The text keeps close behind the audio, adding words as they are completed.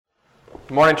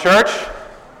Good morning, church.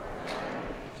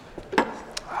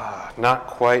 Not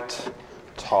quite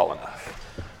tall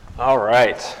enough. All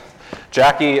right.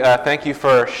 Jackie, thank you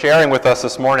for sharing with us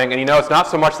this morning. And it's not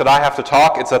so much that I have to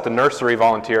talk, it's that the nursery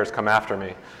volunteers come after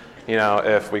me,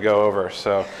 if we go over.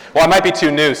 So, I might be too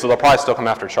new, so they'll probably still come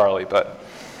after Charlie. But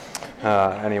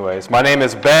anyways, my name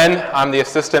is Ben. I'm the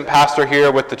assistant pastor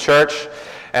here with the church.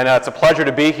 And it's a pleasure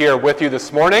to be here with you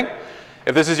this morning.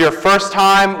 If this is your first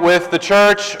time with the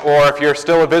church, or if you're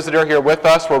still a visitor here with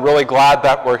us, we're really glad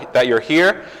that you're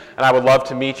here, and I would love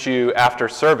to meet you after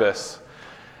service.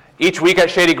 Each week at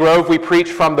Shady Grove, we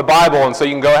preach from the Bible, and so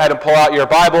you can go ahead and pull out your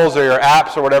Bibles or your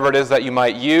apps or whatever it is that you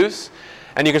might use,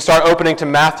 and you can start opening to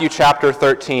Matthew chapter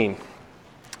 13.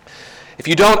 If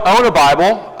you don't own a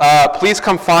Bible, please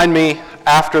come find me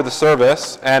after the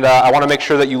service, and I want to make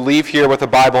sure that you leave here with a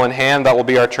Bible in hand. That will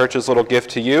be our church's little gift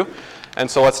to you. And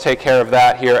so let's take care of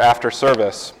that here after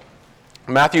service.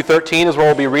 Matthew 13 is where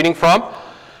we'll be reading from.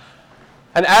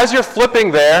 And as you're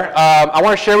flipping there, I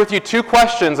want to share with you two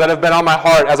questions that have been on my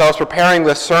heart as I was preparing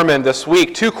this sermon this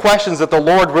week. Two questions that the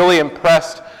Lord really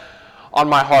impressed on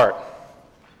my heart.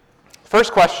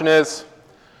 First question is,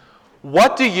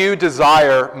 what do you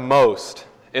desire most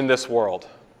in this world?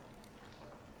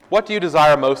 What do you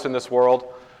desire most in this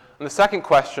world? And the second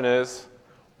question is,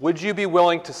 would you be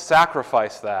willing to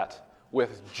sacrifice that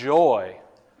with joy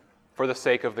for the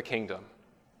sake of the kingdom?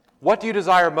 What do you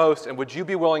desire most, and would you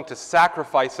be willing to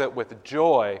sacrifice it with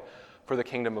joy for the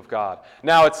kingdom of God?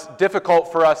 Now, it's difficult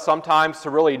for us sometimes to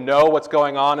really know what's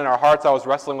going on in our hearts. I was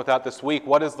wrestling with that this week.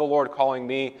 What is the Lord calling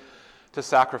me to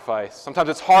sacrifice? Sometimes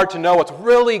it's hard to know what's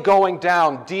really going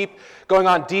on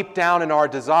deep down in our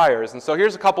desires. And so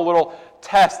here's a couple little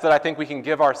tests that I think we can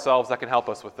give ourselves that can help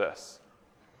us with this.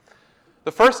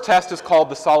 The first test is called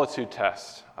the solitude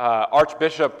test.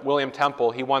 Archbishop William Temple,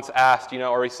 he once asked,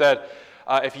 he said,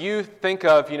 if you think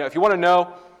of, if you want to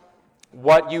know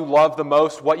what you love the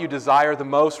most, what you desire the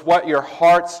most, what your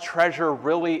heart's treasure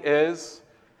really is,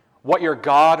 what your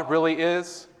God really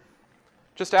is,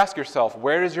 just ask yourself,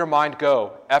 where does your mind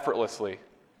go effortlessly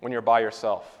when you're by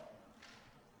yourself?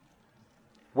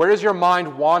 Where does your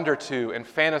mind wander to and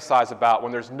fantasize about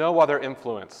when there's no other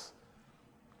influence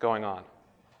going on?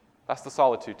 That's the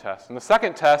solitude test. And the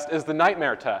second test is the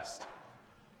nightmare test.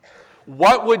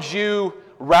 What would you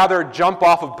rather jump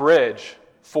off a bridge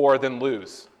for than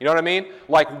lose? You know what I mean?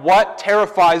 Like, what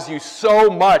terrifies you so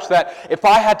much that if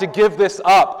I had to give this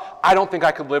up, I don't think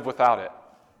I could live without it?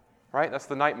 Right? That's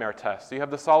the nightmare test. So you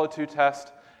have the solitude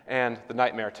test and the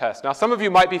nightmare test. Now, some of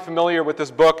you might be familiar with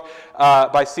this book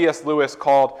by C.S. Lewis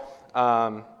called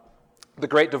The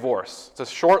Great Divorce. It's a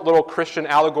short little Christian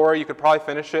allegory. You could probably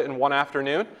finish it in one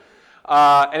afternoon.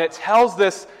 And it tells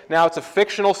this, now it's a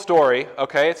fictional story,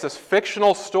 okay? It's this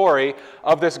fictional story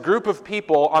of this group of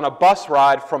people on a bus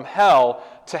ride from hell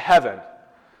to heaven.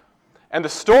 And the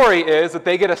story is that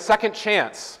they get a second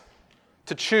chance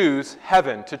to choose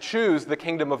heaven, to choose the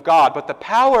kingdom of God. But the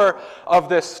power of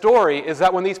this story is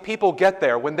that when these people get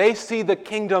there, when they see the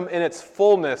kingdom in its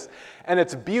fullness and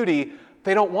its beauty,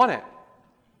 they don't want it.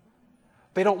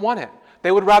 They don't want it.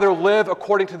 They would rather live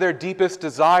according to their deepest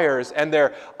desires and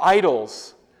their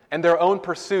idols and their own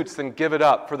pursuits than give it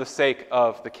up for the sake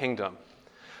of the kingdom.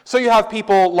 So you have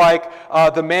people like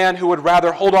the man who would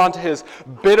rather hold on to his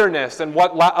bitterness and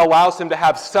what allows him to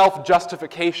have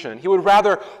self-justification. He would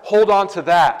rather hold on to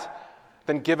that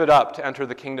than give it up to enter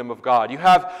the kingdom of God. You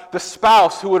have the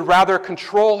spouse who would rather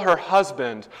control her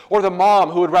husband, or the mom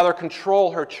who would rather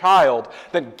control her child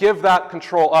than give that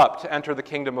control up to enter the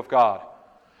kingdom of God.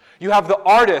 You have the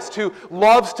artist who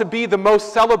loves to be the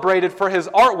most celebrated for his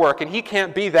artwork, and he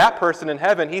can't be that person in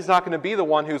heaven. He's not going to be the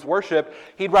one who's worshipped.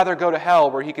 He'd rather go to hell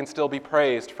where he can still be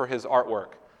praised for his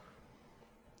artwork.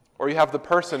 Or you have the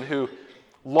person who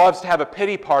loves to have a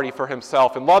pity party for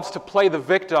himself and loves to play the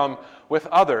victim with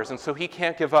others, and so he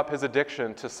can't give up his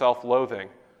addiction to self-loathing.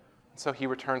 And so he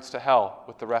returns to hell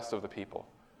with the rest of the people.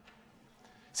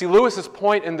 See, Lewis's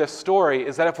point in this story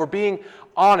is that if we're being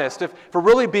honest, if we're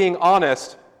really being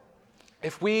honest,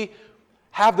 if we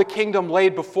have the kingdom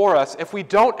laid before us, if we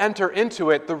don't enter into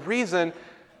it, the reason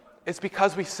is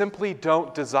because we simply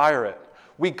don't desire it.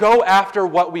 We go after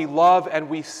what we love and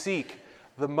we seek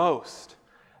the most.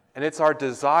 And it's our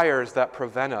desires that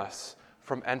prevent us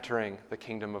from entering the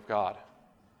kingdom of God.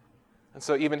 And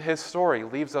so even his story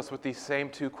leaves us with these same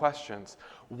two questions.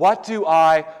 What do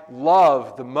I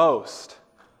love the most?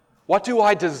 What do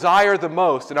I desire the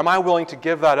most? And am I willing to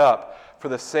give that up for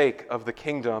the sake of the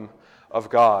kingdom of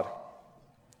God?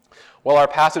 Well, our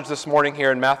passage this morning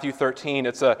here in Matthew 13,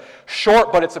 it's a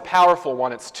short, but it's a powerful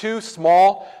one. It's two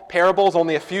small parables,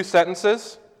 only a few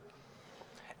sentences.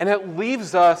 And it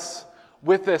leaves us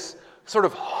with this sort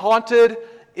of haunted,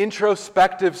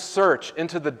 introspective search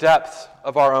into the depths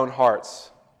of our own hearts.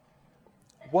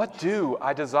 What do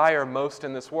I desire most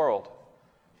in this world?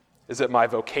 Is it my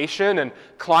vocation and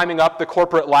climbing up the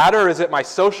corporate ladder? Is it my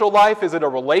social life? Is it a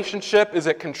relationship? Is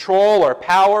it control or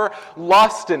power,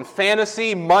 lust and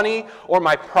fantasy, money, or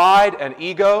my pride and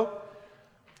ego?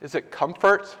 Is it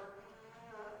comfort?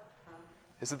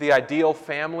 Is it the ideal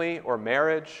family or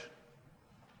marriage?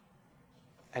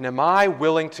 And am I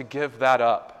willing to give that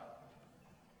up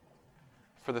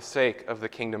for the sake of the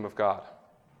kingdom of God?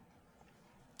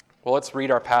 Well, let's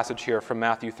read our passage here from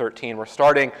Matthew 13. We're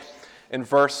starting in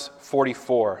verse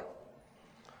 44.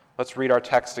 Let's read our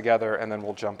text together and then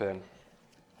we'll jump in.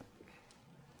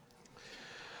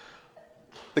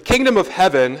 The kingdom of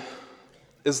heaven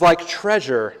is like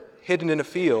treasure hidden in a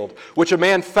field, which a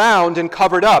man found and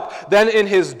covered up. Then in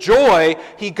his joy,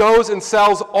 he goes and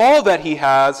sells all that he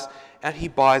has, and he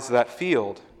buys that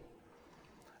field.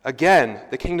 Again,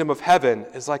 the kingdom of heaven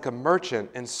is like a merchant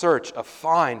in search of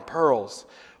fine pearls,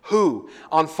 who,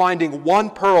 on finding one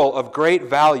pearl of great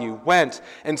value, went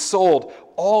and sold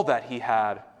all that he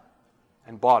had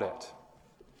and bought it.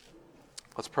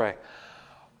 Let's pray.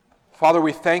 Father,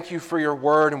 we thank you for your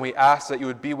word, and we ask that you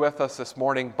would be with us this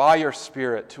morning by your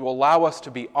Spirit to allow us to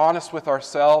be honest with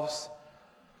ourselves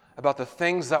about the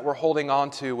things that we're holding on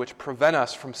to which prevent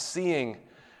us from seeing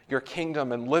your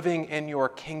kingdom and living in your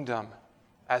kingdom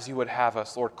as you would have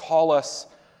us. Lord, call us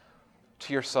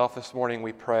to yourself this morning,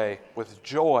 we pray, with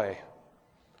joy.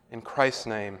 In Christ's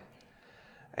name,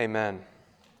 amen.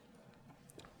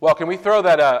 Well, can we throw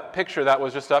that picture that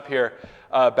was just up here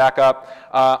back up?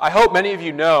 I hope many of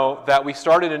you know that we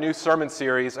started a new sermon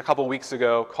series a couple weeks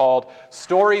ago called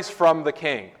Stories from the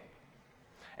King.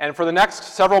 And for the next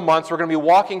several months, we're going to be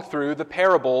walking through the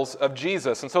parables of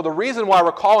Jesus. And so the reason why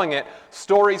we're calling it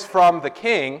Stories from the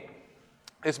King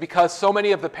is because so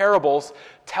many of the parables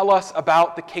tell us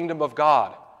about the kingdom of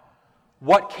God.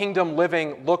 What kingdom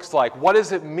living looks like. What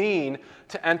does it mean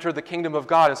to enter the kingdom of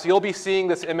God? And so you'll be seeing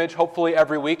this image hopefully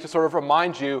every week to sort of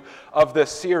remind you of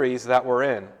this series that we're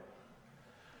in.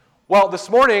 Well, this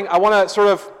morning I want to sort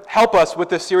of help us with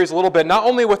this series a little bit, not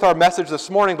only with our message this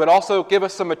morning, but also give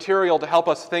us some material to help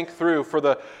us think through for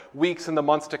the weeks and the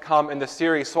months to come in this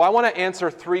series. So I want to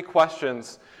answer 3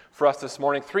 questions for us this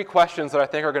morning, 3 questions that I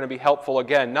think are going to be helpful,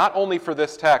 again, not only for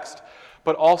this text,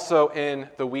 but also in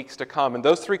the weeks to come. And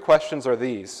those 3 questions are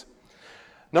these.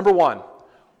 Number 1,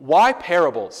 why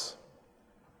parables?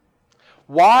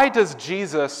 Why does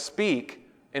Jesus speak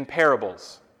in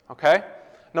parables? Okay?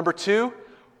 Number 2,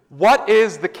 what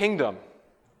is the kingdom?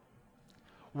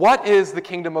 What is the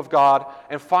kingdom of God?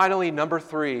 And finally, number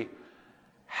 3,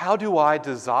 how do I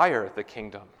desire the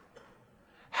kingdom?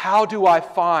 How do I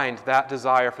find that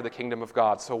desire for the kingdom of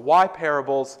God? So why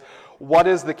parables? What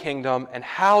is the kingdom? And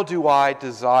how do I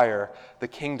desire the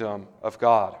kingdom of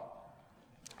God?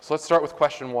 So let's start with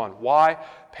question 1. Why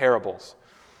parables?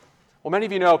 Well, many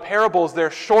of you know parables, they're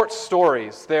short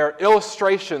stories, they're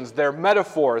illustrations, they're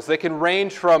metaphors. They can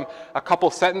range from a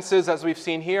couple sentences, as we've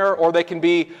seen here, or they can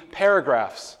be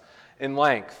paragraphs in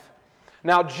length.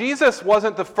 Now, Jesus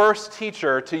wasn't the first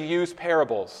teacher to use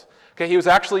parables. Okay, he was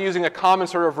actually using a common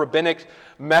sort of rabbinic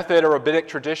method or rabbinic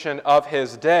tradition of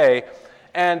his day.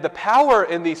 And the power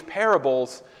in these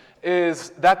parables is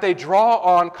that they draw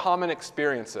on common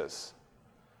experiences.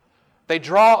 They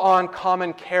draw on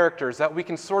common characters that we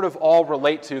can sort of all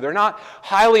relate to. They're not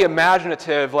highly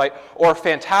imaginative or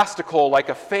fantastical like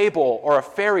a fable or a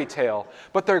fairy tale,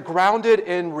 but they're grounded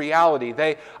in reality.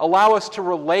 They allow us to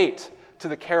relate to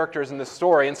the characters in the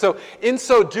story. And so in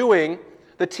so doing,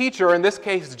 the teacher, in this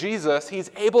case Jesus,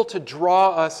 he's able to draw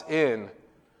us in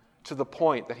to the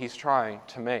point that he's trying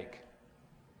to make.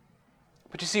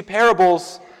 But you see,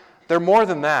 parables, they're more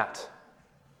than that.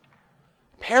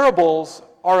 Parables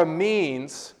are a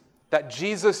means that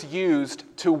Jesus used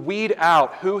to weed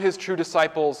out who his true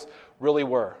disciples really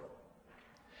were.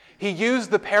 He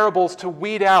used the parables to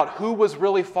weed out who was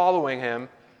really following him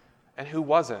and who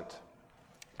wasn't.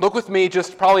 Look with me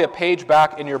just probably a page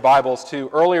back in your Bibles to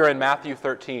earlier in Matthew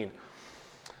 13.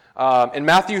 In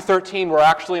Matthew 13, we're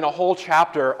actually in a whole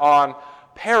chapter on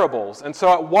parables. And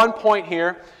so at one point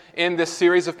here in this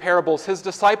series of parables, his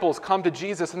disciples come to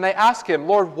Jesus and they ask him,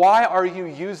 Lord, why are you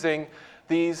using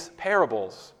these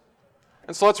parables?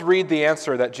 And so let's read the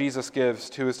answer that Jesus gives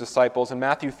to his disciples in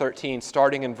Matthew 13,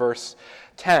 starting in verse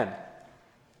 10.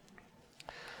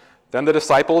 Then the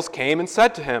disciples came and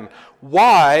said to him,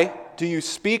 why do you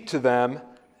speak to them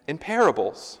in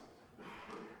parables?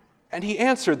 And he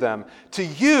answered them, "To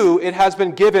you it has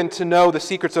been given to know the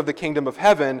secrets of the kingdom of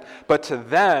heaven, but to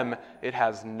them it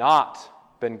has not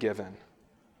been given.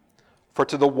 For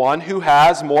to the one who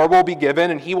has, more will be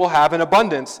given, and he will have in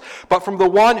abundance. But from the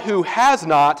one who has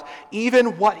not,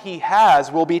 even what he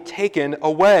has will be taken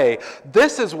away.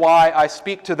 This is why I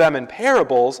speak to them in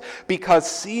parables, because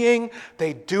seeing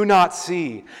they do not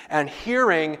see, and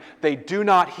hearing they do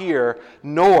not hear,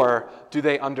 nor do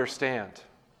they understand."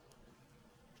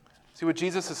 See, what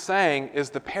Jesus is saying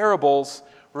is the parables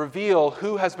reveal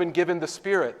who has been given the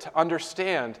Spirit to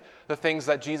understand the things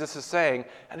that Jesus is saying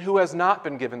and who has not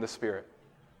been given the Spirit.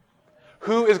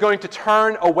 Who is going to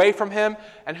turn away from him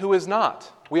and who is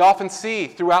not. We often see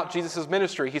throughout Jesus'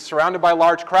 ministry, he's surrounded by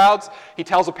large crowds, he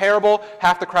tells a parable,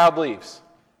 half the crowd leaves.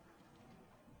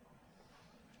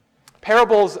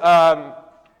 Parables,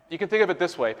 you can think of it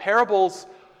this way. Parables,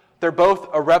 they're both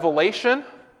a revelation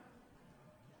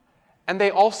and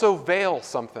they also veil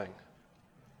something.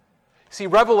 See,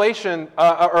 revelation,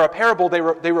 or a parable, they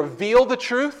reveal the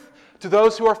truth to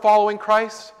those who are following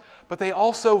Christ, but they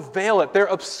also veil it. They're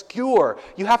obscure.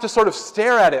 You have to sort of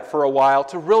stare at it for a while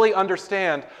to really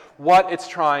understand what it's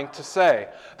trying to say.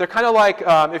 They're kind of like,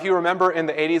 if you remember in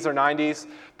the 80s or 90s,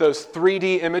 those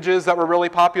 3D images that were really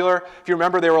popular. If you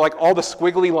remember, they were like all the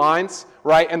squiggly lines,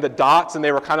 right, and the dots, and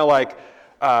they were kind of like,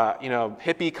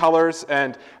 hippie colors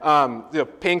and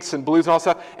pinks and blues and all that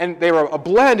stuff. And they were a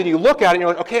blend, and you look at it and you're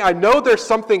like, okay, I know there's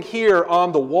something here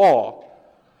on the wall,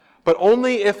 but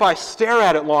only if I stare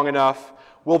at it long enough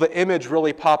will the image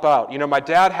really pop out. You know, my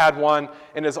dad had one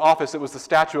in his office. It was the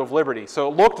Statue of Liberty. So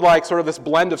it looked like sort of this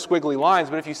blend of squiggly lines,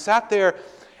 but if you sat there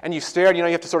and you stared, you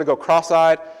have to sort of go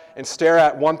cross-eyed and stare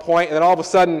at one point, and then all of a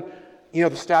sudden,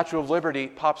 the Statue of Liberty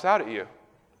pops out at you.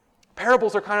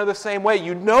 Parables are kind of the same way.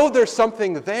 You know there's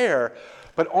something there,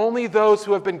 but only those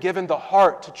who have been given the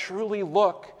heart to truly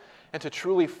look and to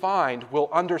truly find will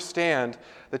understand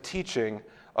the teaching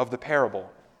of the parable.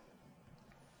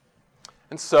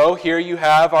 And so here you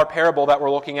have our parable that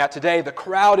we're looking at today. The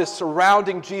crowd is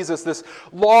surrounding Jesus, this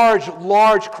large,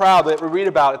 large crowd that we read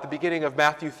about at the beginning of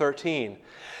Matthew 13.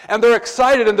 And they're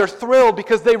excited and they're thrilled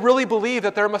because they really believe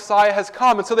that their Messiah has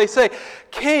come. And so they say,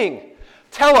 "King,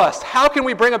 tell us, how can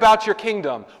we bring about your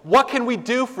kingdom? What can we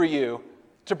do for you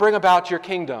to bring about your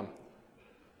kingdom?"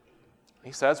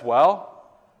 He says, "Well,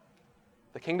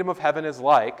 the kingdom of heaven is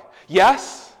like..."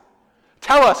 "Yes,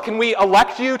 tell us, can we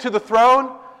elect you to the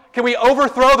throne? Can we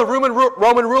overthrow the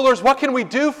Roman rulers? What can we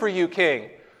do for you, King?"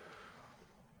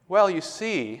 "Well, you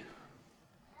see,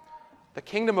 the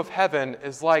kingdom of heaven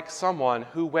is like someone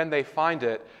who, when they find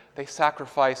it, they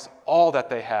sacrifice all that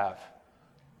they have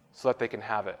so that they can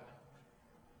have it."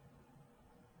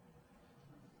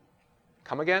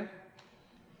 Come again?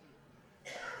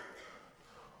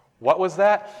 What was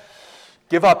that?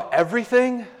 Give up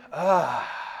everything?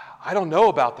 I don't know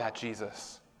about that,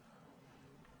 Jesus.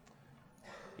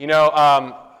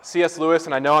 C.S. Lewis,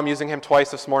 and I know I'm using him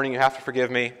twice this morning. You have to forgive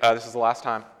me. This is the last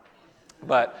time.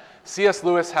 But C.S.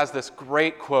 Lewis has this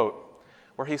great quote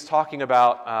where he's talking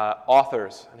about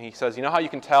authors. And he says, you know how you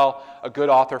can tell a good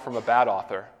author from a bad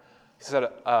author? He said,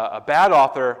 a bad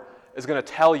author is going to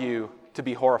tell you to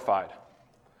be horrified.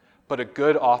 But a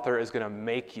good author is going to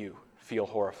make you feel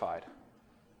horrified.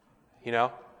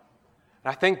 And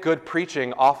I think good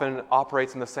preaching often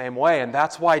operates in the same way, and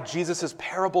that's why Jesus'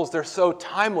 parables, they're so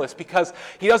timeless, because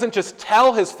he doesn't just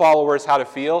tell his followers how to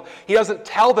feel, he doesn't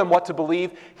tell them what to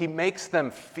believe, he makes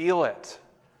them feel it.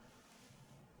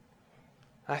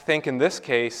 I think in this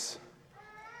case,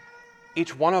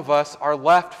 each one of us are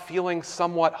left feeling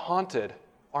somewhat haunted,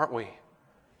 aren't we?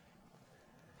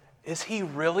 Is he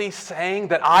really saying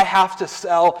that I have to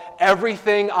sell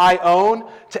everything I own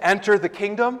to enter the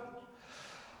kingdom?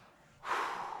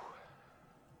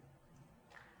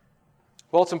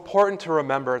 Well, it's important to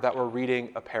remember that we're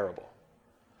reading a parable.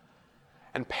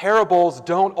 And parables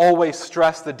don't always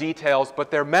stress the details, but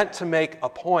they're meant to make a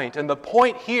point. And the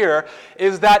point here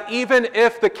is that even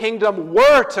if the kingdom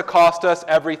were to cost us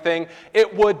everything,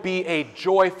 it would be a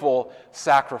joyful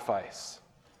sacrifice.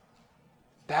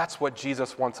 That's what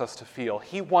Jesus wants us to feel.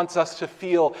 He wants us to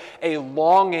feel a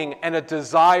longing and a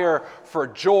desire for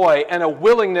joy and a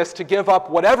willingness to give up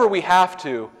whatever we have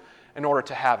to in order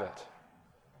to have it.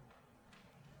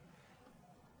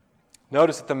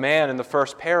 Notice that the man in the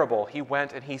first parable, he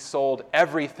went and he sold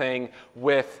everything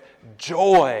with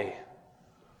joy.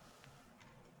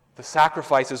 The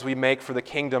sacrifices we make for the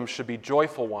kingdom should be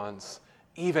joyful ones,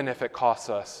 even if it costs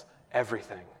us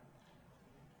everything.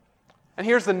 And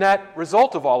here's the net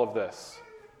result of all of this.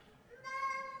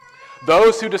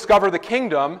 Those who discover the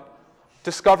kingdom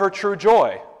discover true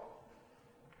joy.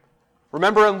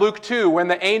 Remember in Luke 2, when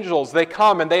the angels, they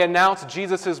come and they announce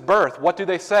Jesus' birth, what do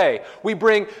they say? We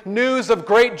bring news of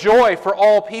great joy for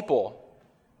all people.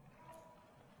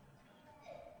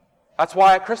 That's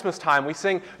why at Christmas time we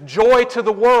sing, "Joy to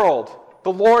the world,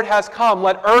 the Lord has come,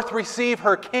 let earth receive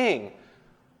her King."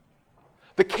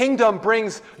 The kingdom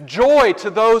brings joy to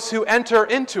those who enter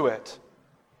into it.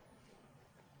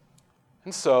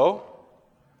 And so,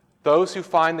 those who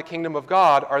find the kingdom of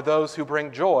God are those who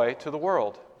bring joy to the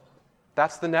world.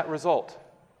 That's the net result,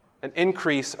 an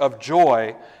increase of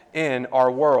joy in our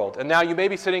world. And now you may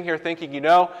be sitting here thinking,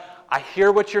 I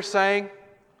hear what you're saying.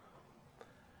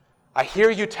 I hear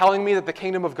you telling me that the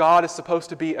kingdom of God is supposed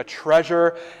to be a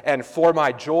treasure and for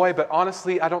my joy, but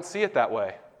honestly, I don't see it that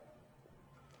way.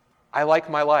 I like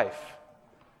my life.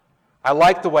 I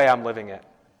like the way I'm living it.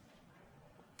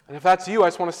 And if that's you, I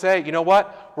just want to say, you know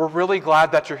what? We're really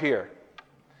glad that you're here.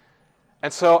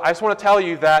 And so I just want to tell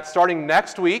you that starting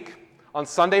next week, on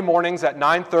Sunday mornings at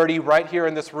 9:30, right here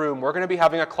in this room, we're going to be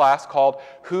having a class called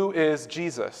Who is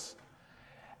Jesus?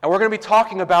 And we're going to be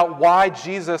talking about why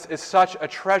Jesus is such a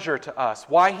treasure to us,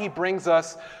 why he brings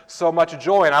us so much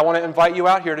joy. And I want to invite you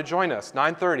out here to join us,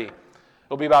 9:30.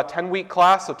 It'll be about a 10-week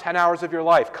class, so 10 hours of your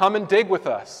life. Come and dig with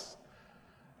us.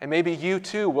 And maybe you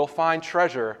too will find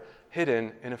treasure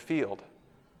hidden in a field.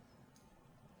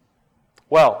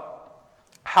 Well,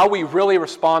 how we really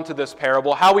respond to this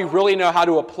parable, how we really know how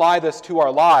to apply this to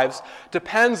our lives,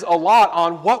 depends a lot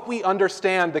on what we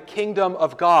understand the kingdom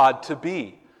of God to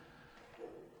be.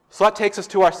 So that takes us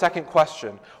to our second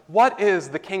question. What is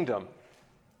the kingdom?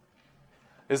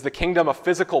 Is the kingdom a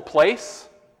physical place?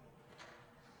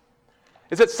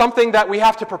 Is it something that we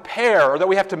have to prepare or that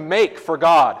we have to make for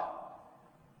God?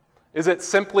 Is it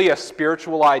simply a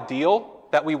spiritual ideal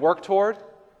that we work toward?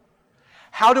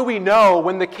 How do we know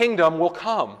when the kingdom will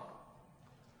come?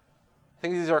 I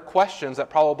think these are questions that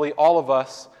probably all of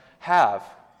us have.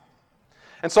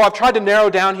 And so I've tried to narrow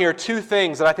down here two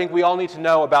things that I think we all need to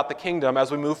know about the kingdom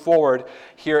as we move forward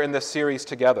here in this series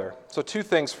together. So two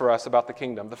things for us about the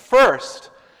kingdom. The first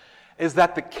is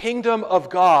that the kingdom of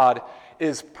God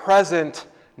is present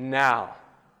now.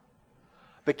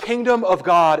 The kingdom of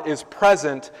God is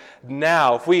present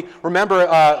now. If we remember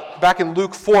back in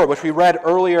Luke 4, which we read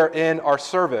earlier in our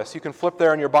service, you can flip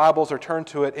there in your Bibles or turn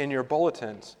to it in your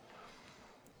bulletins.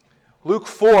 Luke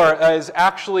 4 is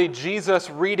actually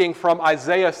Jesus reading from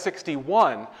Isaiah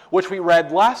 61, which we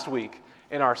read last week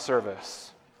in our service.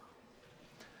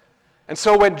 And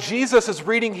so when Jesus is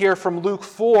reading here from Luke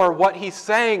 4, what he's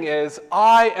saying is,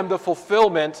 I am the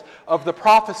fulfillment of the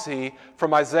prophecy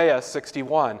from Isaiah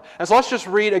 61. And so let's just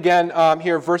read again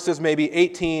here verses maybe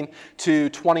 18 to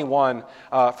 21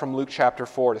 from Luke chapter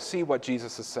 4 to see what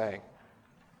Jesus is saying.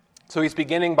 So he's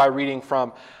beginning by reading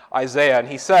from Isaiah, and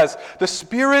he says, "The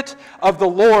Spirit of the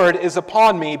Lord is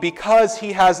upon me because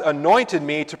he has anointed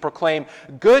me to proclaim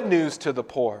good news to the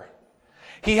poor.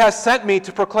 He has sent me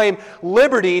to proclaim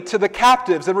liberty to the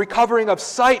captives and recovering of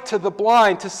sight to the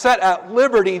blind, to set at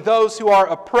liberty those who are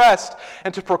oppressed,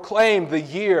 and to proclaim the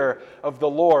year of the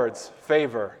Lord's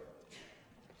favor."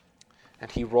 And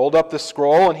he rolled up the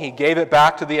scroll, and he gave it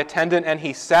back to the attendant, and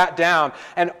he sat down,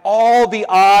 and all the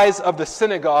eyes of the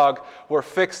synagogue were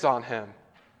fixed on him.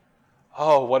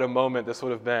 Oh, what a moment this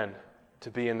would have been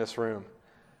to be in this room.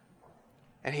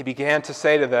 And he began to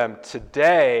say to them,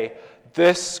 "Today,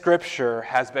 this scripture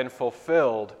has been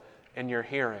fulfilled in your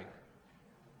hearing."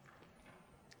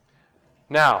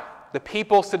 Now, the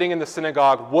people sitting in the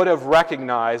synagogue would have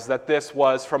recognized that this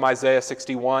was from Isaiah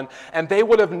 61, and they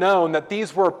would have known that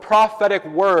these were prophetic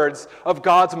words of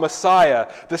God's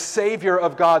Messiah, the Savior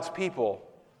of God's people.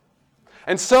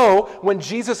 And so, when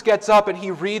Jesus gets up and he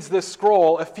reads this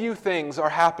scroll, a few things are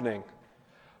happening.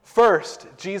 First,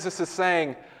 Jesus is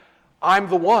saying, I'm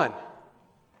the one.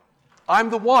 I'm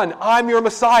the one. I'm your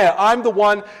Messiah. I'm the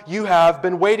one you have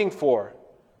been waiting for.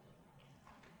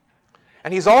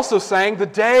 And he's also saying, the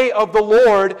day of the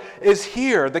Lord is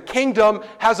here. The kingdom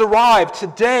has arrived.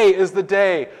 Today is the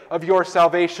day of your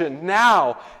salvation.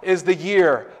 Now is the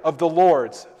year of the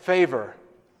Lord's favor.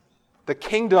 The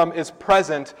kingdom is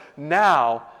present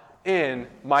now in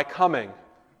my coming.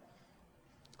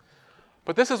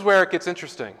 But this is where it gets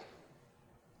interesting.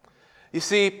 You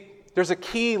see, there's a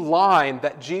key line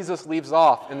that Jesus leaves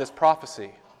off in this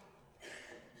prophecy.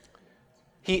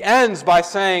 He ends by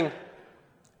saying,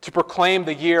 to proclaim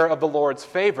the year of the Lord's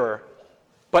favor.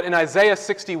 But in Isaiah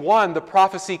 61, the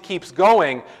prophecy keeps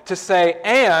going to say,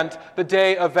 and the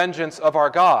day of vengeance of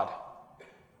our God.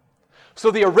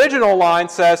 So the original line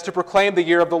says to proclaim the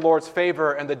year of the Lord's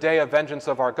favor and the day of vengeance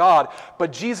of our God,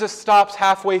 but Jesus stops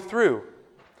halfway through.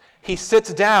 He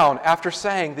sits down after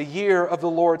saying the year of the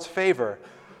Lord's favor.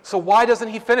 So why doesn't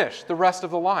he finish the rest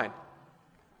of the line?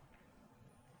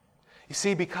 You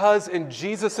see, because in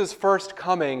Jesus' first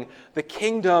coming, the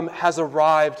kingdom has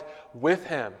arrived with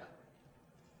him.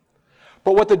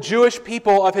 But what the Jewish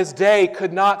people of his day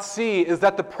could not see is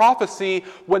that the prophecy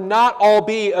would not all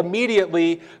be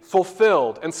immediately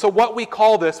fulfilled. And so what we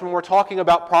call this, when we're talking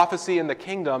about prophecy in the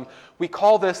kingdom, we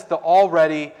call this the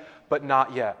already but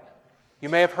not yet. You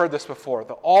may have heard this before,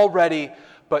 the already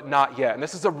but not yet. And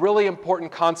this is a really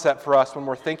important concept for us when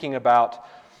we're thinking about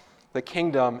the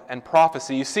kingdom and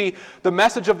prophecy. You see, the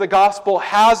message of the gospel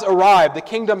has arrived. The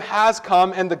kingdom has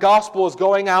come, and the gospel is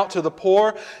going out to the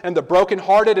poor and the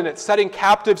brokenhearted, and it's setting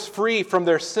captives free from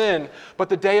their sin. But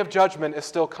the day of judgment is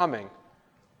still coming.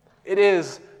 It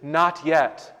is not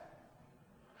yet.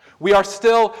 We are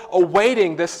still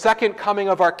awaiting this second coming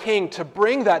of our King to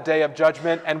bring that day of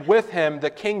judgment, and with him the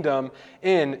kingdom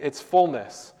in its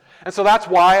fullness. And so that's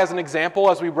why, as an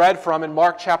example, as we read from in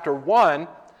Mark chapter 1,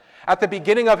 at the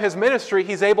beginning of his ministry,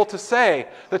 he's able to say,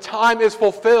 the time is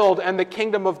fulfilled and the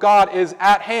kingdom of God is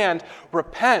at hand.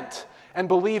 Repent and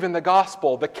believe in the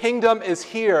gospel. The kingdom is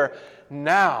here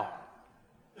now.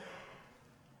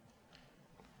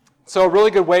 So a really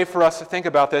good way for us to think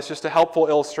about this, just a helpful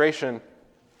illustration,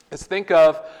 is think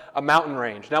of a mountain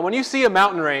range. Now, when you see a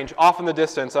mountain range off in the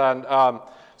distance,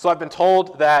 so I've been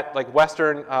told that like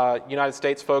Western United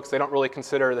States folks, they don't really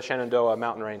consider the Shenandoah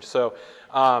mountain range. So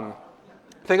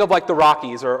think of like the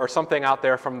Rockies or something out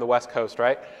there from the West Coast,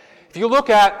 right? If you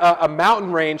look at a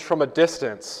mountain range from a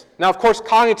distance, now of course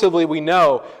cognitively we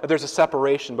know that there's a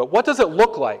separation, but what does it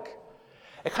look like?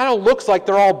 It kind of looks like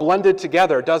they're all blended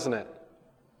together, doesn't it?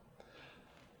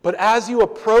 But as you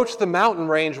approach the mountain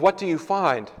range, what do you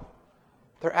find?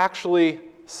 They're actually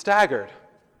staggered.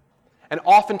 And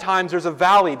oftentimes there's a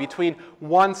valley between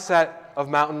one set of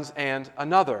mountains and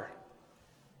another.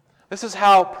 This is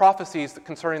how prophecies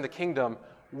concerning the kingdom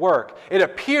work. It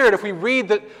appeared, if we read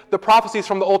the prophecies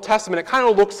from the Old Testament, it kind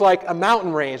of looks like a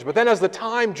mountain range. But then as the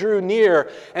time drew near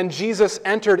and Jesus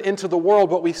entered into the world,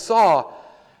 what we saw,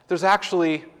 there's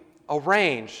actually a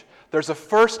range. There's a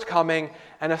first coming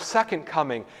and a second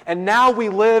coming. And now we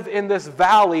live in this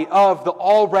valley of the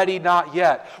already not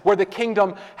yet, where the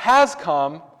kingdom has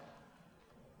come,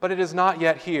 but it is not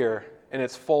yet here in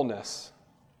its fullness.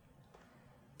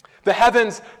 The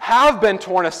heavens have been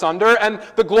torn asunder, and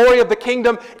the glory of the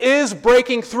kingdom is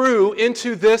breaking through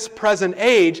into this present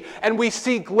age, and we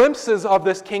see glimpses of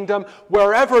this kingdom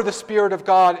wherever the Spirit of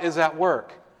God is at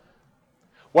work.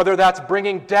 Whether that's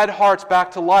bringing dead hearts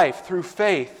back to life through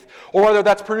faith, or whether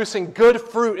that's producing good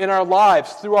fruit in our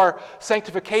lives through our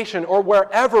sanctification, or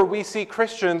wherever we see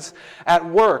Christians at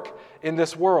work in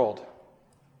this world.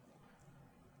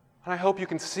 And I hope you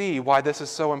can see why this is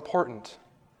so important.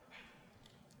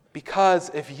 Because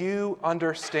if you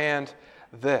understand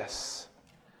this,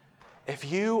 if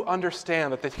you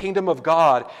understand that the kingdom of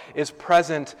God is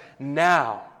present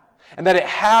now, and that it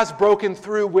has broken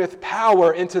through with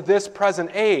power into this present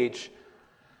age,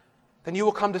 then you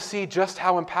will come to see just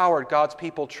how empowered God's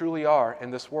people truly are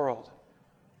in this world.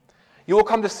 You will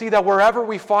come to see that wherever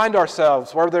we find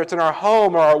ourselves, whether it's in our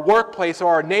home or our workplace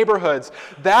or our neighborhoods,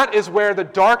 that is where the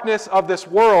darkness of this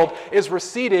world is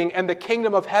receding and the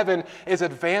kingdom of heaven is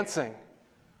advancing.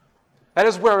 That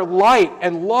is where light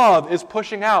and love is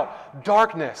pushing out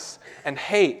darkness and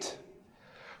hate.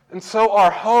 And so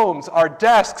our homes, our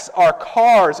desks, our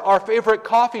cars, our favorite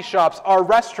coffee shops, our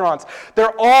restaurants,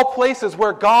 they're all places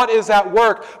where God is at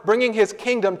work bringing his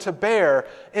kingdom to bear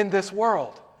in this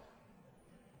world.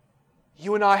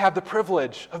 You and I have the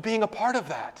privilege of being a part of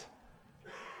that.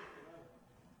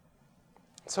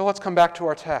 So let's come back to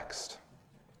our text.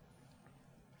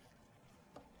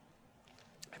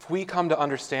 If we come to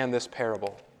understand this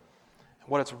parable and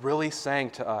what it's really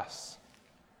saying to us,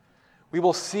 we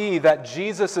will see that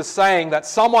Jesus is saying that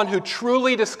someone who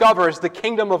truly discovers the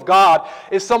kingdom of God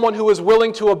is someone who is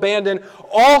willing to abandon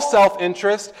all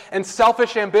self-interest and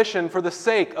selfish ambition for the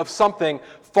sake of something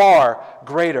far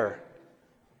greater.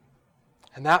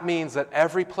 And that means that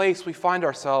every place we find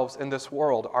ourselves in this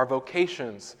world, our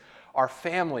vocations, our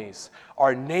families,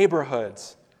 our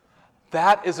neighborhoods,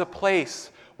 that is a place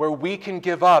where we can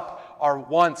give up our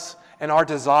wants and our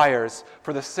desires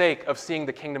for the sake of seeing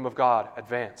the kingdom of God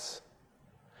advance.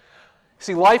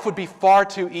 See, life would be far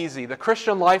too easy. The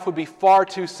Christian life would be far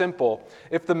too simple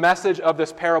if the message of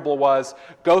this parable was,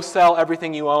 go sell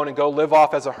everything you own and go live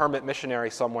off as a hermit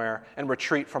missionary somewhere and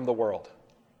retreat from the world.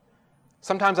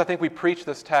 Sometimes I think we preach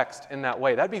this text in that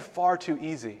way. That'd be far too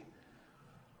easy.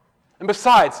 And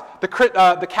besides, the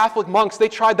Catholic monks, they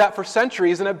tried that for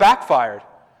centuries and it backfired.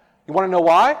 You want to know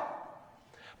why?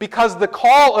 Because the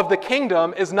call of the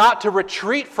kingdom is not to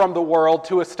retreat from the world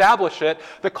to establish it.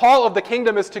 The call of the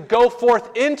kingdom is to go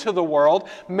forth into the world,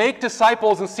 make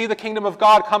disciples, and see the kingdom of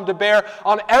God come to bear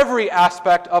on every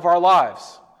aspect of our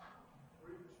lives.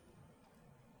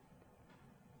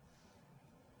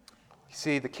 You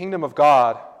see, the kingdom of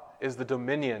God is the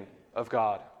dominion of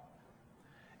God.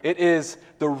 It is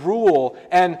the rule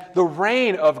and the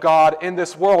reign of God in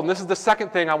this world. And this is the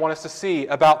second thing I want us to see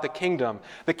about the kingdom.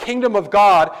 The kingdom of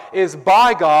God is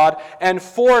by God and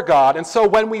for God. And so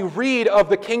when we read of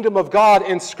the kingdom of God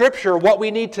in Scripture, what we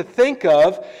need to think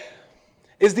of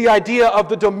is the idea of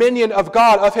the dominion of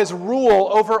God, of His rule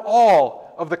over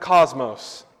all of the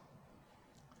cosmos.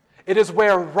 It is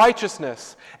where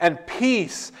righteousness and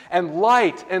peace and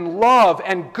light and love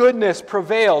and goodness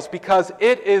prevails, because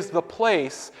it is the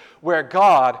place where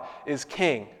God is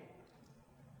king.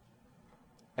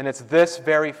 And it's this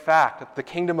very fact that the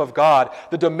kingdom of God,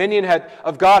 the dominion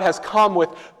of God, has come with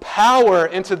power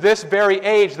into this very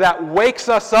age that wakes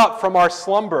us up from our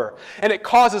slumber. And it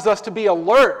causes us to be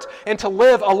alert and to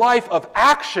live a life of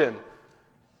action.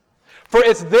 For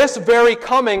it's this very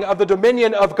coming of the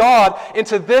dominion of God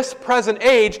into this present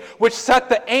age which set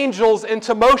the angels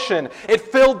into motion. It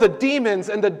filled the demons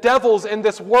and the devils in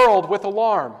this world with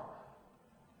alarm.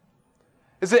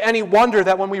 Is it any wonder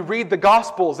that when we read the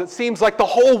Gospels, it seems like the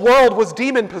whole world was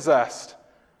demon-possessed?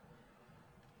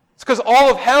 It's because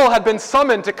all of hell had been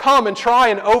summoned to come and try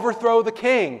and overthrow the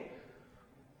king.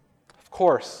 Of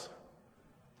course,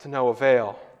 to no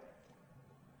avail.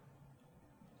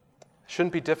 It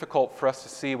shouldn't be difficult for us to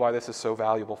see why this is so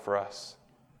valuable for us.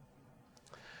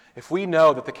 If we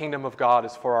know that the kingdom of God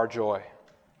is for our joy,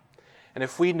 and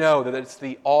if we know that it's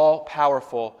the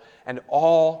all-powerful and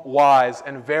all-wise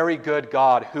and very good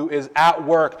God who is at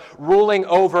work ruling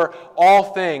over all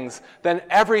things, then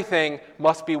everything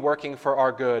must be working for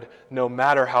our good, no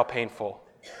matter how painful.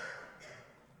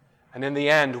 And in the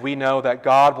end, we know that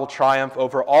God will triumph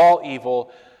over all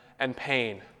evil and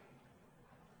pain.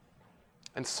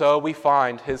 And so we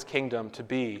find His kingdom to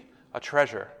be a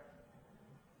treasure.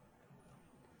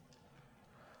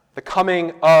 The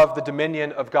coming of the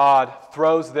dominion of God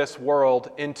throws this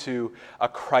world into a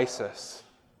crisis.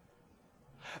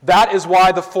 That is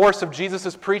why the force of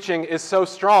Jesus' preaching is so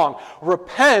strong.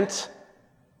 Repent,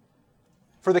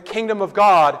 for the kingdom of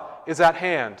God is at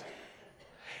hand.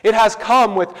 It has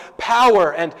come with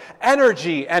power and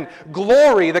energy and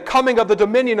glory. The coming of the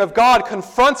dominion of God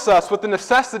confronts us with the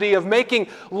necessity of making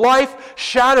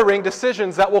life-shattering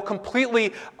decisions that will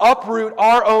completely uproot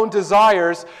our own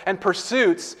desires and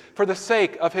pursuits for the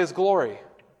sake of His glory. You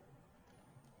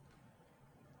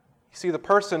see, the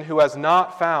person who has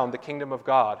not found the kingdom of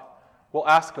God will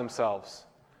ask themselves,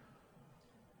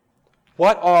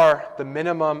 what are the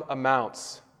minimum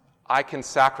amounts I can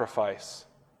sacrifice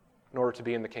in order to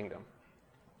be in the kingdom?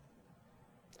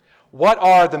 What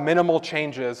are the minimal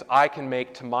changes I can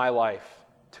make to my life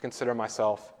to consider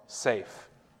myself safe?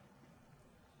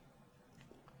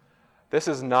 This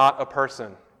is not a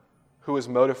person who is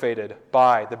motivated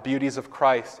by the beauties of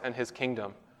Christ and His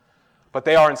kingdom, but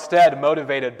they are instead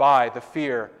motivated by the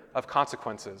fear of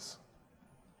consequences.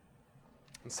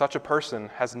 And such a person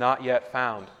has not yet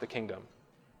found the kingdom.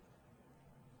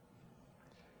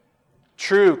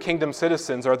 True kingdom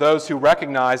citizens are those who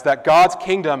recognize that God's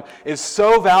kingdom is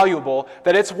so valuable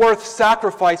that it's worth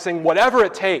sacrificing whatever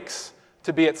it takes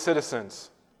to be its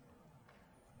citizens.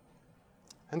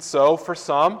 And so, for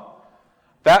some,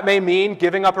 that may mean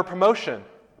giving up a promotion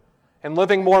and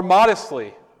living more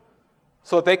modestly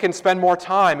so that they can spend more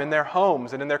time in their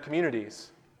homes and in their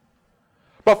communities.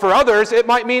 But for others, it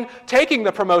might mean taking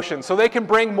the promotion so they can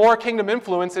bring more kingdom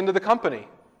influence into the company.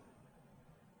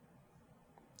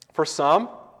 For some,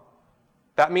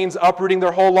 that means uprooting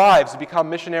their whole lives to become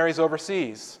missionaries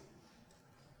overseas.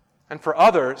 And for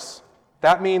others,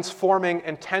 that means forming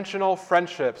intentional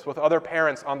friendships with other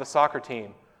parents on the soccer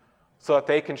team so that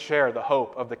they can share the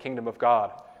hope of the kingdom of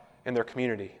God in their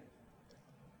community.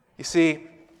 You see,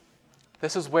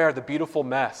 this is where the beautiful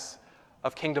mess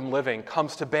of kingdom living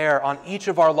comes to bear on each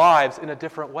of our lives in a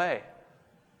different way.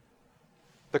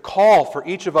 The call for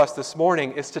each of us this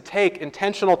morning is to take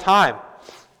intentional time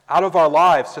out of our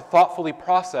lives to thoughtfully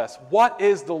process, what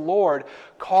is the Lord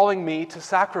calling me to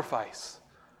sacrifice?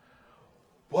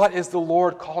 What is the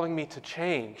Lord calling me to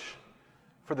change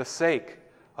for the sake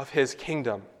of His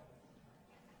kingdom?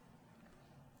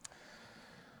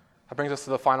 That brings us to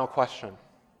the final question.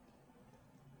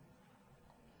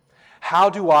 How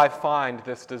do I find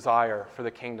this desire for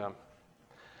the kingdom?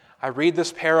 I read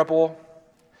this parable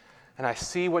and I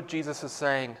see what Jesus is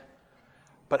saying,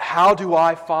 But how do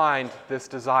I find this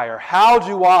desire? How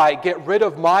do I get rid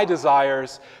of my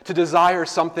desires to desire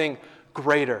something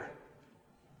greater?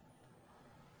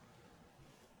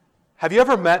 Have you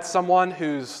ever met someone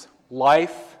whose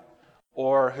life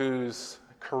or whose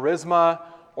charisma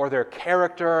or their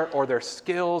character or their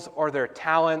skills or their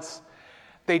talents,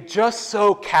 they just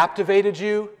so captivated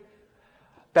you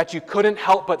that you couldn't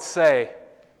help but say,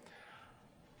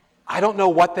 I don't know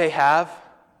what they have,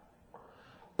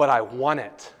 but I want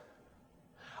it.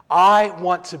 I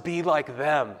want to be like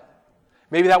them.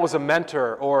 Maybe that was a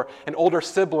mentor or an older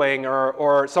sibling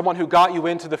or someone who got you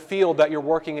into the field that you're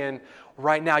working in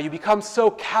right now. You become so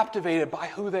captivated by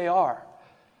who they are.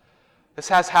 This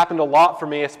has happened a lot for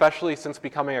me, especially since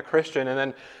becoming a Christian. And then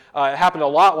it happened a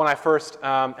lot when I first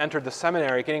entered the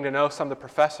seminary, getting to know some of the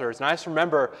professors. And I just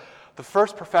remember the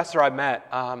first professor I met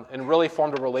and really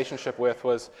formed a relationship with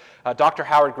was Dr.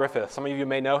 Howard Griffith. Some of you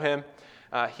may know him.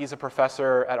 He's a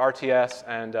professor at RTS,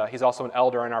 and he's also an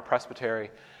elder in our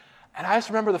presbytery. And I just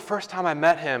remember the first time I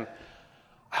met him,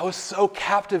 I was so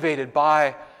captivated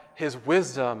by his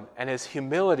wisdom and his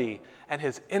humility and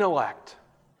his intellect.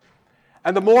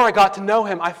 And the more I got to know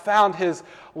him, I found his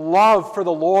love for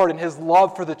the Lord and his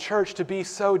love for the church to be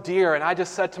so dear. And I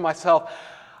just said to myself,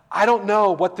 I don't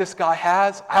know what this guy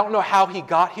has. I don't know how he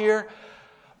got here,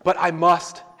 but I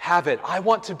must have it. I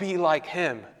want to be like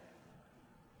him.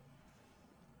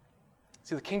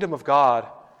 See, the kingdom of God,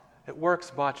 it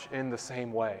works much in the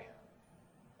same way.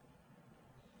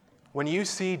 When you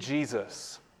see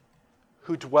Jesus,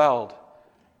 who dwelled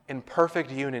in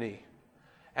perfect unity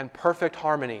and perfect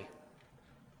harmony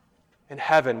in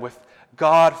heaven with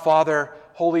God, Father,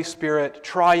 Holy Spirit,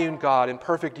 triune God in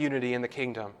perfect unity in the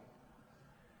kingdom,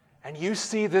 and you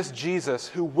see this Jesus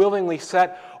who willingly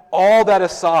set all that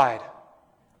aside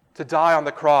to die on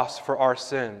the cross for our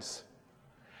sins.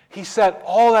 He set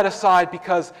all that aside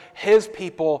because his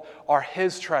people are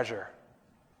his treasure.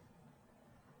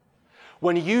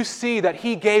 When you see that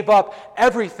he gave up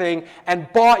everything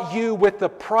and bought you with the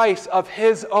price of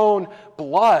his own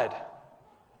blood,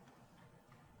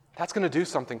 that's going to do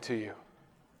something to you.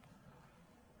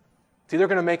 It's either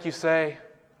going to make you say,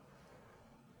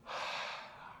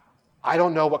 I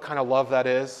don't know what kind of love that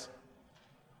is,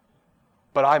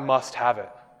 but I must have it.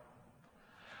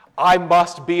 I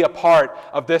must be a part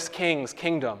of this king's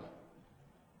kingdom.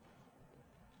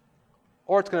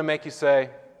 Or it's going to make you say,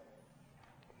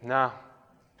 nah.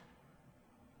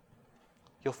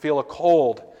 You'll feel a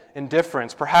cold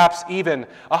indifference, perhaps even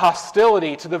a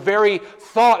hostility to the very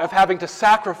thought of having to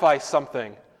sacrifice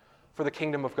something for the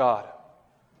kingdom of God.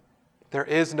 There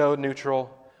is no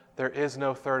neutral. There is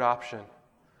no third option.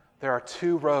 There are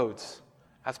two roads,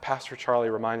 as Pastor Charlie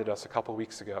reminded us a couple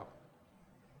weeks ago.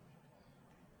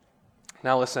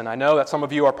 Now listen, I know that some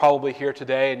of you are probably here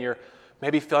today and you're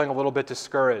maybe feeling a little bit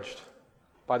discouraged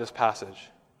by this passage.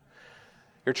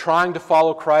 You're trying to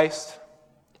follow Christ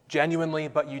genuinely,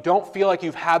 but you don't feel like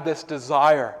you've had this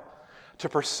desire to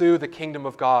pursue the kingdom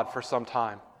of God for some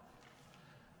time.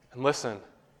 And listen,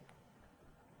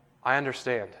 I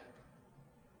understand.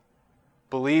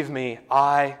 Believe me,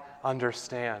 I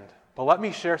understand. But let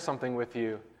me share something with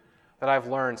you that I've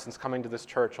learned since coming to this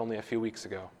church only a few weeks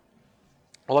ago.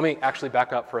 Well, let me actually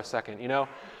back up for a second. You know,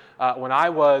 when I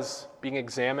was being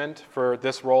examined for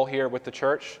this role here with the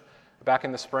church back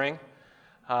in the spring,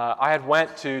 I had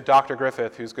went to Dr.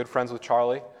 Griffith, who's good friends with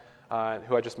Charlie,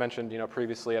 who I just mentioned,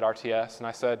 previously at RTS, and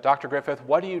I said, Dr. Griffith,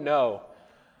 what do you know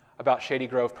about Shady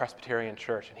Grove Presbyterian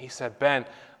Church? And he said, Ben,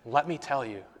 let me tell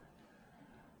you,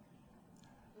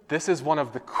 this is one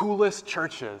of the coolest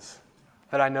churches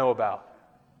that I know about.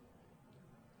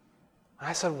 And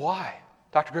I said, why?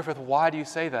 Dr. Griffith, why do you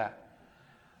say that?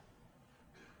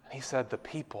 And he said, the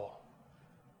people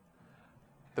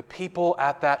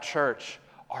at that church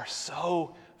are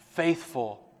so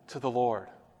faithful to the Lord.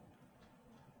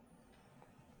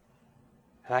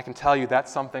 And I can tell you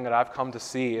that's something that I've come to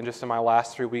see in my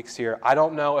last 3 weeks here. I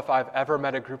don't know if I've ever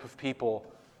met a group of people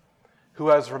who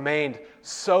has remained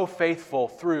so faithful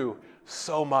through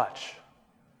so much.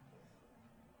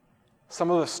 Some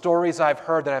of the stories I've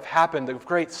heard that have happened of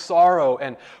great sorrow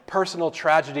and personal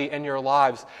tragedy in your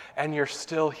lives, and you're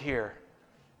still here.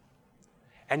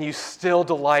 And you still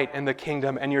delight in the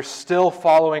kingdom, and you're still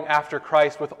following after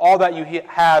Christ with all that you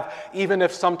have, even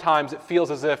if sometimes it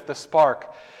feels as if the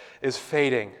spark is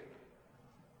fading.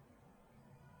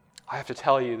 I have to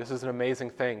tell you, this is an amazing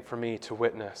thing for me to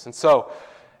witness. And so,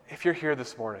 if you're here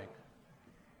this morning,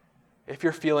 if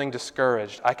you're feeling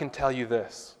discouraged, I can tell you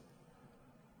this.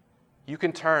 You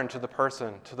can turn to the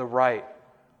person to the right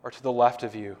or to the left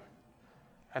of you,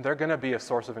 and they're going to be a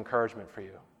source of encouragement for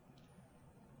you.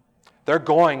 They're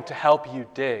going to help you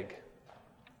dig.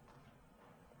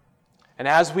 And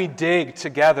as we dig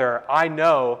together, I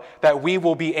know that we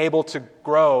will be able to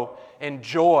grow in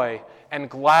joy and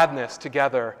gladness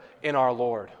together in our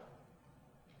Lord.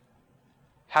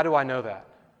 How do I know that?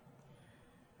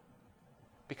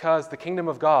 Because the kingdom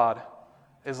of God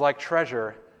is like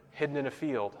treasure hidden in a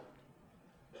field.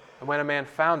 And when a man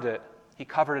found it, he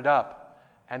covered it up,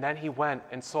 and then he went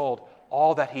and sold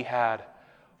all that he had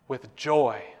with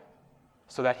joy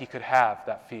so that he could have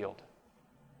that field.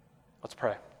 Let's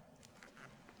pray.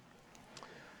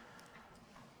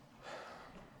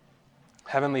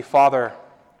 Heavenly Father,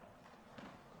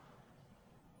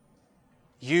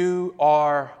 you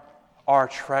are our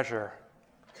treasure.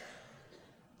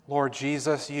 Lord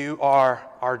Jesus, you are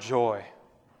our joy.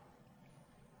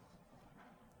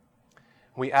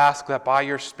 We ask that by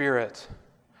your Spirit,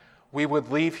 we would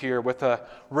leave here with a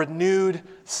renewed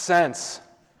sense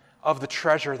of the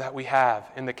treasure that we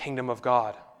have in the kingdom of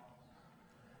God.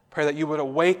 Pray that you would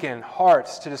awaken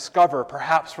hearts to discover,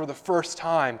 perhaps for the first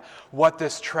time, what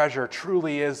this treasure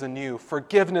truly is in you.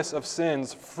 Forgiveness of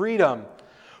sins, freedom,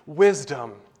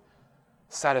 wisdom,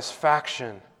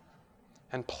 satisfaction,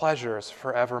 and pleasures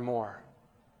forevermore.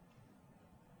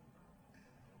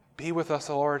 Be with us,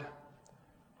 Lord.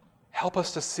 Help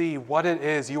us to see what it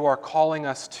is you are calling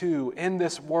us to in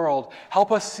this world.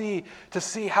 Help us see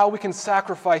how we can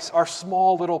sacrifice our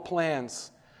small little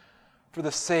plans for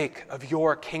the sake of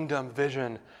your kingdom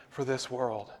vision for this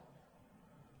world.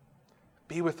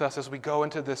 Be with us as we go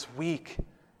into this week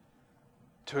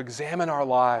to examine our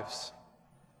lives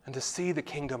and to see the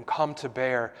kingdom come to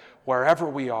bear wherever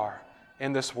we are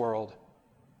in this world,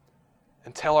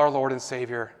 until our Lord and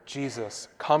Savior, Jesus,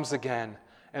 comes again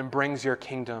and brings your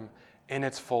kingdom in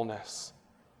its fullness.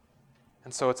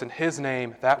 And so it's in his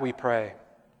name that we pray.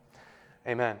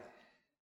 Amen.